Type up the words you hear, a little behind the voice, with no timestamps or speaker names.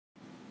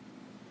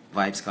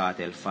Vybez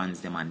Kartel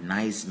fans them a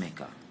nice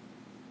maker.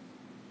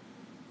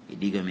 You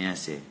dig me I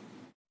say?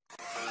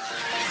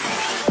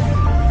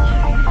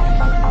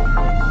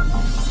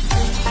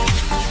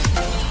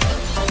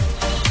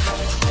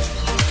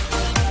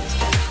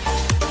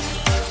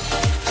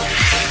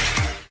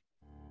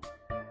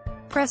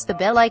 Press the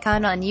bell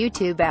icon on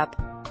YouTube app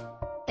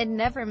and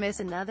never miss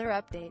another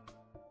update.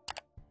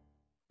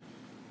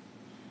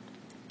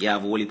 You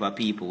have a whole heap of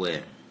people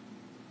where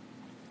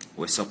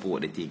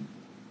support the thing.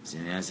 See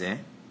what I say? You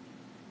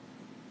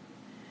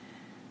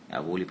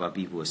have a whole heap of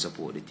people who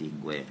support the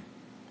thing where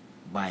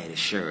buy the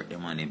shirt,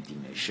 them and them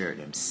thing, the shirt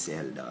them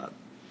sell, dog.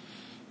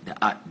 The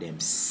hat them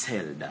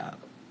sell, dog.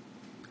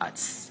 At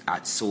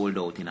sold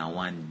out in a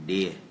one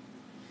day.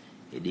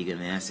 You dig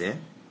what I say?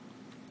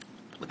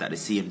 But at the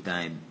same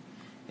time,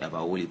 you have a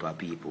whole heap of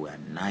people who are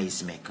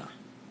nice maker.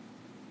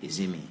 You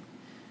see me?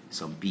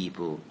 Some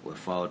people will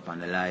fall out on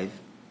the live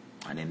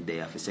and then they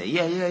have to say,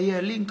 yeah,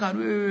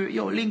 Lincoln,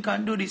 yo,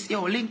 Lincoln do this,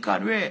 yo,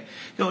 Lincoln,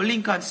 yo,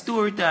 Lincoln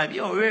story time,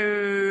 yo,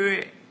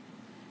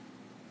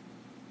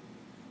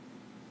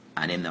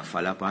 and them not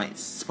follow up on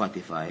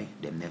Spotify,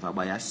 them never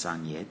buy a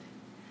song yet,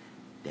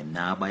 them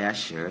not buy a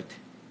shirt,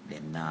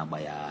 them not buy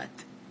a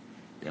hat,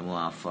 them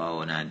want to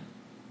phone and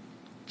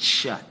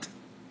chat.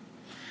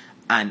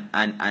 And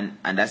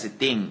that's the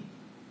thing.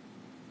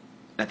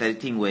 That's the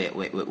thing where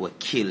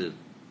kill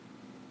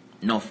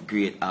enough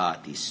great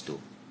artists too.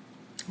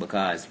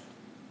 Because,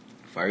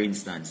 for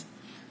instance,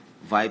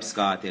 Vybez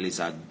Kartel is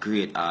a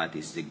great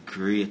artist, the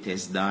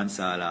greatest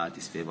dancehall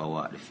artist ever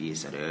walked the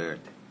face of the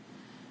earth.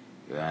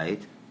 Right?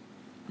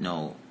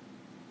 Now,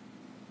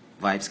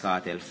 Vybez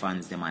Kartel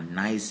fans them a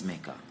nice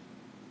maker.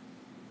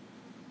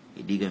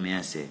 You dig me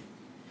I say?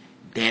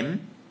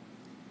 Them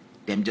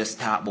just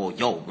talk about,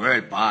 yo,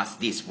 world boss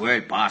this,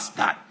 world boss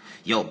that.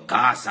 Yo,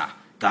 Gaza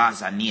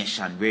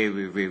nation,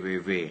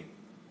 rare.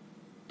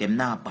 Them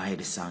not buy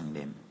the song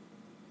them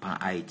on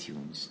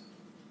iTunes.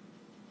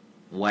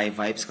 Why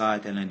Vybez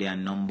Kartel and they are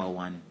number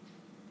one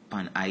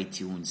on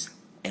iTunes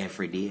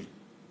every day?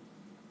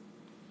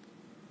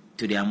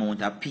 To the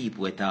amount of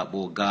people who talk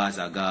about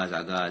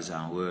Gaza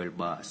and world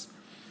boss.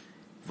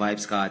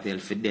 Vybez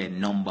Kartel for them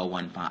number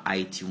one on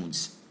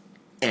iTunes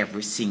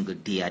every single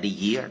day of the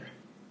year.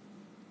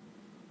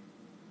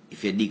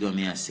 If you dig on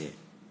me I say.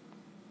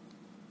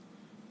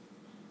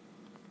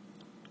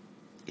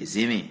 You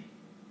see me?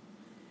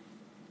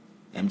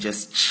 Them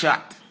just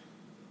chat.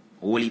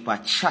 Whole heap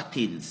of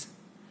chattings.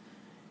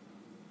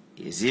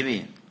 You see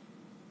me?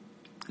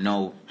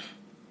 Now,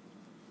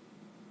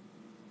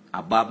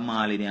 a Bob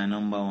Marley they are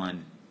number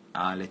one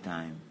all the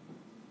time.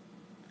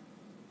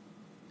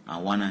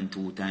 And 1 and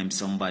 2 times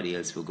somebody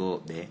else will go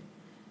up there.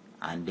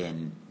 And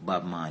then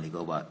Bob Marley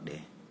go back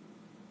there.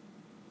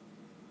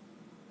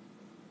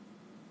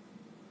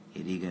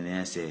 You dig me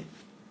I say?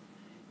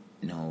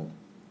 No.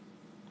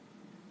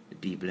 The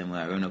people them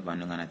will run up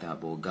and they're gonna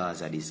talk about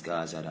Gaza this,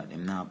 Gaza that.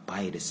 Them not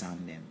buy the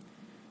song them.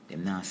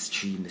 Them not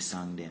stream the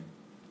song them.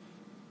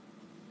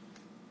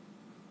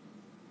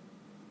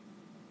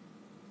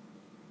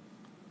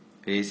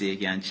 They say you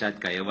can chat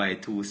because you buy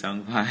 2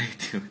 songs for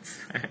iTunes.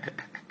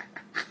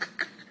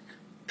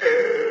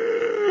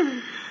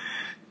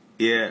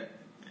 Yeah.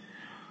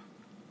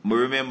 But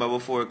remember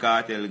before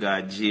Kartel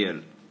got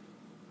jail,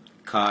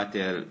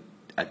 Kartel,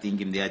 I think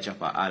him did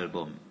drop an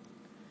album.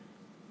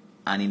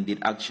 And him did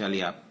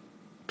actually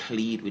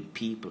plead with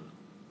people.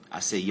 I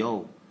say,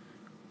 yo,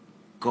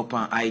 go up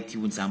on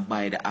iTunes and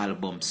buy the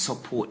album.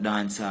 Support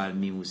dancehall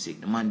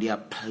music. The man they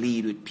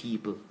plead with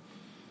people.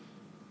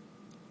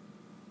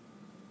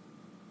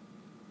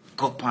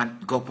 Go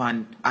up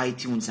on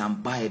iTunes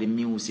and buy the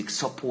music.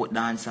 Support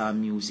dancehall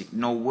music.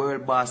 No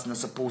world boss not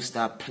supposed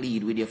to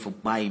plead with you for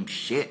buying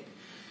shit.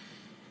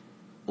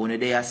 Only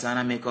day I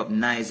son make up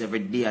nice every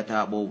day. I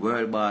talk about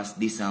world boss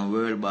this and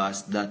world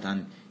boss that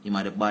and him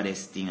are the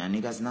baddest thing. And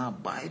niggas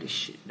not buy the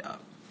shit, dog.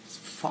 It's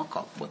fuck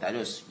up. But I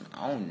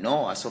don't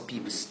know. I saw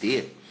people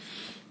stay.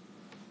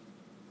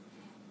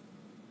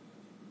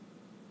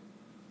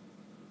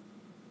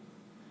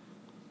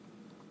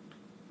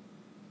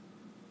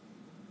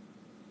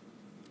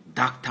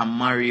 Dr.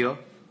 Mario.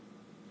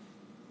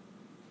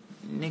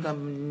 Nigga,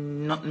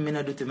 nothing me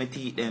not do to me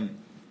teeth them.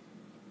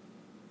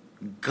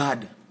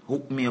 God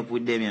hook me up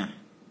with them, yeah.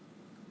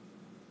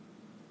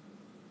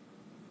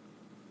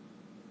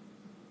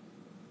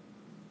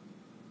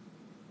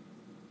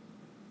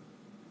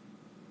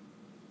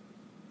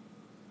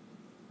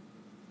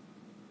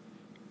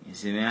 You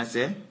see me I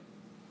say?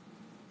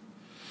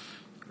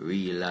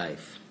 Real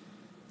life.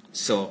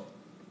 So,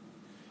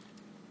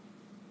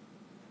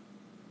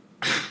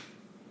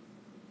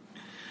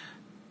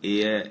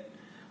 yeah.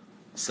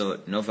 So,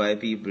 no 5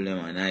 people them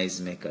are nice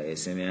maker, you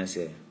see me I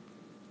say?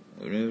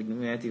 We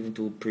not even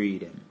too pre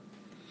them.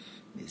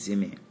 You see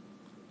me?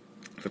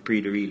 For pre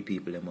the real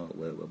people them out,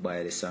 we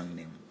buy the song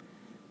them.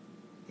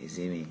 You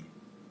see me?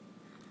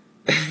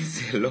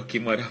 Say lucky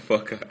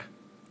motherfucker.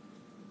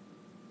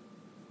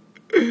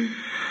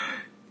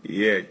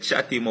 Yeah,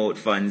 chat him out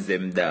fans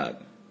them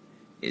dog.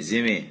 You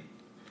see me?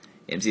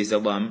 Him say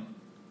so bam.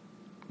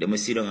 They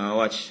must sit down and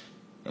watch.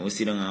 They must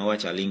sit down and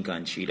watch a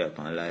Lincoln tree that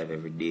on live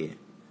every day.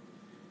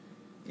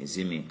 You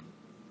see me?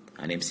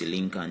 And them see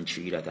Lincoln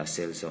tree that I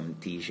sell some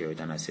t-shirt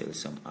and I sell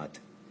some hat.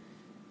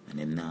 And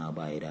them now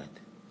buy that.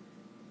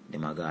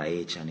 Them a got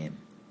H&M.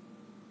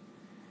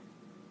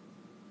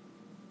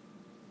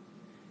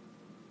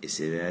 You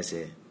see what I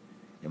say?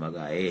 Them a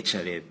got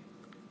H&M.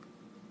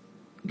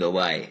 Go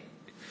buy.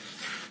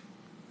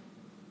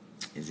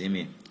 You see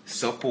me?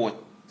 Support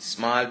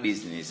small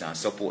business and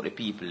support the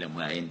people them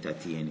who are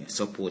entertaining.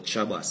 Support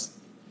Shabbos.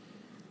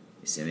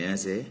 You see me I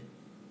say?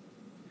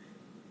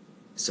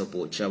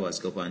 Support Shabbos.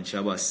 Go up on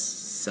Shabbos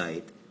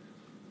site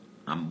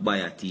and buy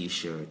a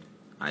t-shirt.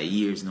 I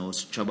years now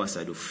Shabbos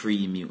I do free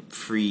video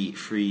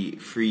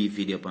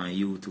on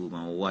YouTube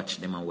and watch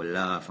them and we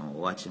laugh and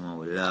watch them and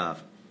we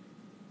laugh.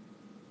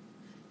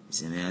 You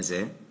see me I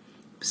say?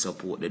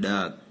 Support the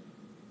dog.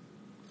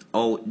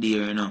 Out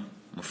there, you know,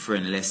 my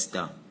friend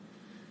Lester.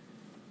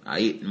 I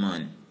eat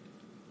man.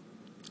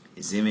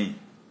 You see me?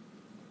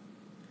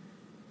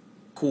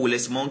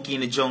 Coolest monkey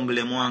in the jungle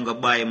them want to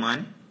buy,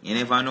 man. You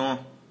never know.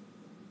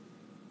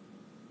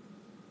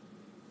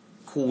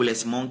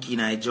 Coolest monkey in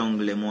the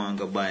jungle them want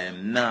to buy.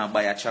 Them nah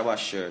buy a Chaba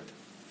shirt.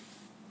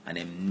 And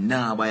them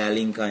nah buy a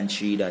Lincoln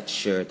tree that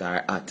shirt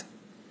or hat.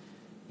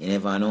 You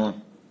never know.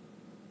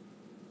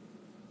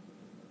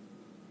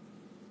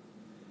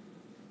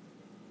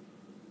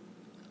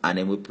 And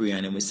then we pray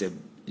and then we say,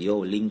 yo,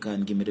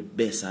 Lincoln, give me the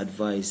best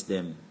advice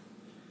them.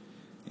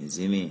 You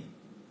see me?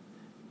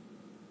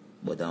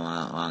 But I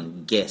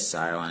want guess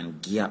or one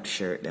Gap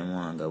shirt them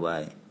want to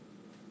buy.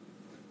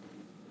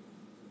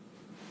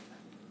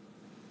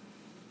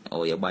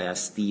 Oh, you buy a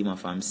steamer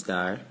from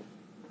Star?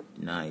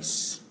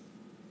 Nice.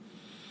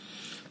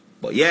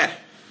 But yeah.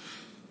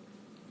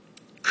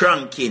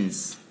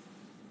 Crankins.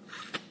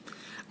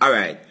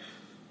 Alright.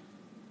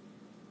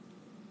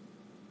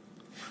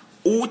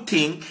 Who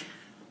think...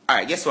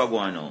 Alright, guess what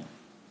going on?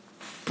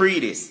 Pre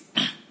this.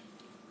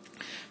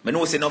 I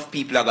know enough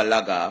people are going to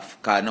log off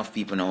because enough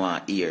people don't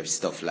want to hear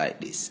stuff like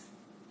this.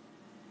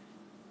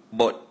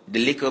 But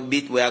the little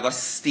bit where I going to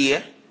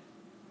stay,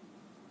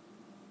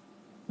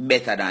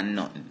 better than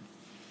nothing.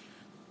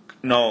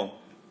 Now,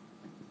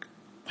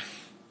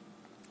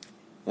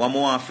 what I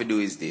want to do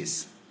is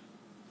this.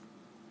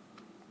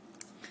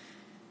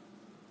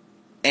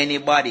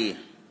 Anybody,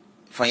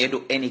 if you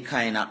do any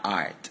kind of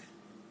art,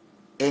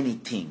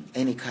 anything,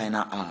 any kind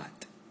of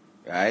art,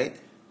 right?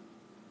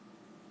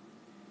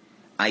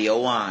 And you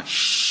want to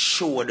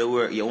show the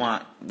world, you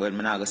want, well, I'm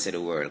not going to say the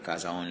world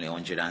because I only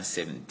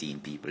 117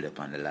 people up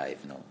on the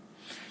live now.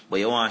 But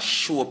you want to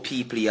show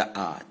people your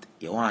art.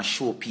 You want to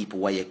show people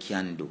what you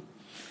can do.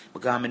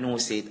 Because I know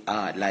say it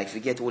hard. Like, if you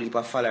get a whole heap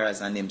of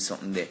followers and them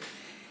something there.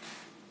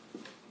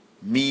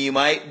 Me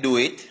might do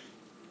it,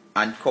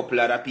 and a couple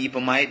other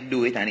people might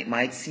do it, and it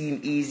might seem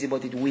easy,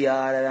 but it way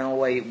harder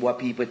than what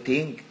people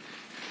think.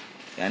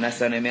 You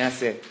understand what I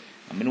say?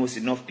 I know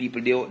enough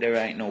people there out there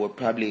right now who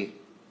probably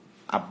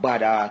a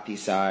bad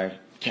artist or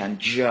can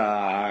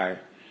draw or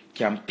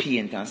can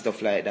paint and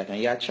stuff like that,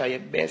 and you try your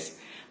best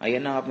and you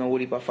don't have no whole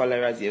heap of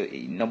followers,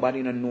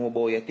 nobody don't know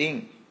about your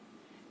thing.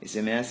 You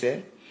see me I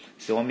say?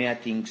 So what I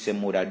think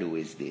some would do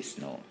is this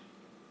now.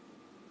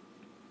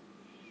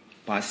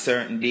 On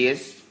certain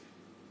days,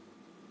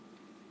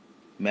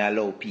 I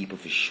allow people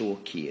to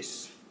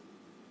showcase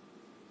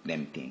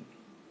them thing.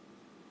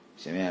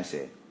 See me I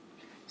say?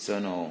 So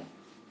now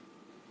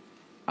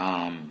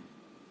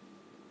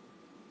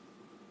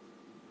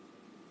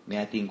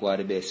I think what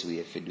the best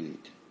way to do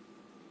it.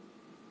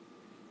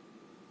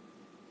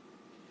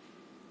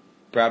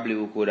 Probably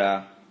we could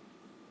have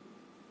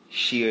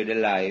share the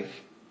live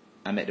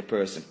and make the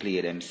person play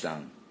them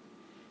song.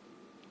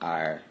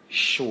 Or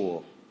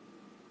show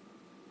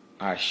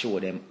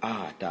them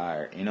art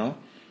or, you know,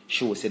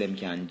 show so them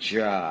can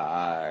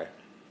draw or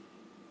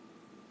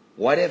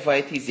whatever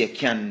it is you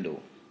can do.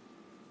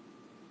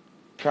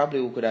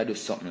 Probably we could have do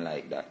something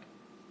like that.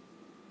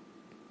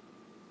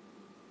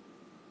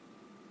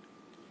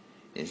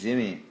 You see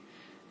me?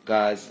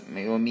 Because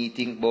when me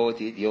think about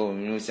it, yo,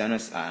 you know,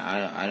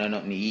 I don't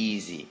know me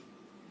easy.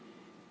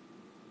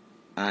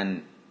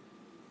 And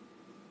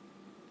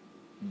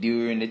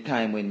during the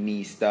time when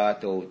me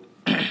start out,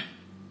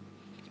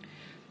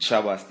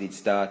 Chabas did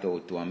start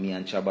out too, and me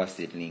and Chabas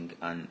did link,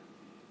 and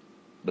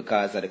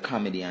because of the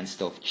comedy and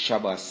stuff,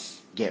 Chabas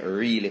get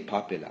really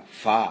popular,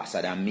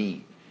 faster than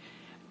me.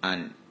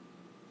 And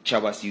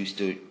Chabas used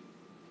to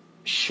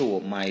show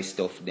my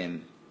stuff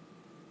them.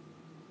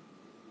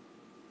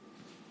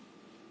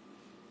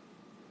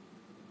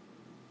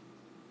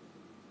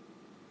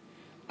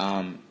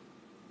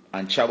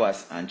 And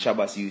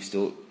Chabas used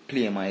to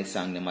play my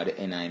song them at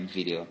the NIM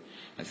video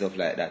and stuff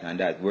like that, and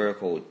that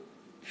worked out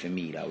for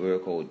me. That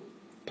worked out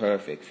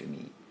perfect for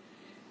me.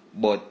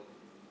 But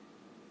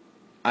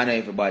I know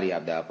everybody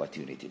have the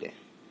opportunity there.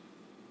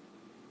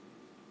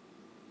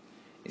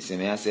 You see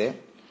me I say?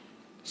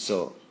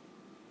 So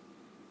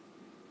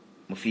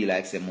I feel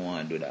like I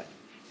want to do that.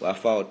 But I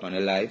found on the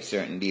live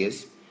certain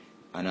days,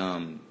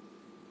 and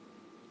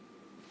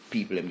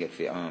people them get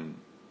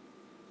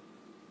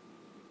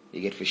You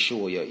get for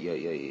sure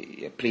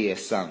you play a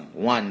song,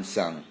 one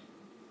song.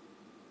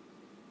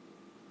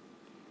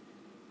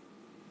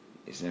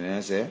 You see what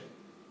I say?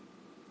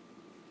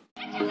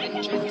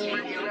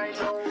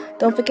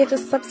 Don't forget to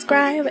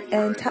subscribe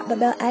and tap the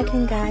bell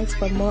icon, guys,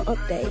 for more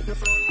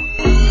updates.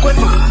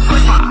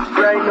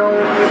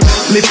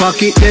 Me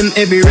pocket them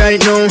heavy right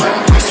now.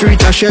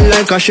 Street a shell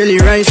like a shelly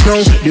rice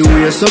now. The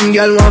way some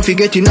girl want to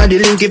get in the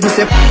link, if me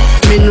say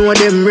me know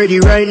them ready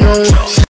right now.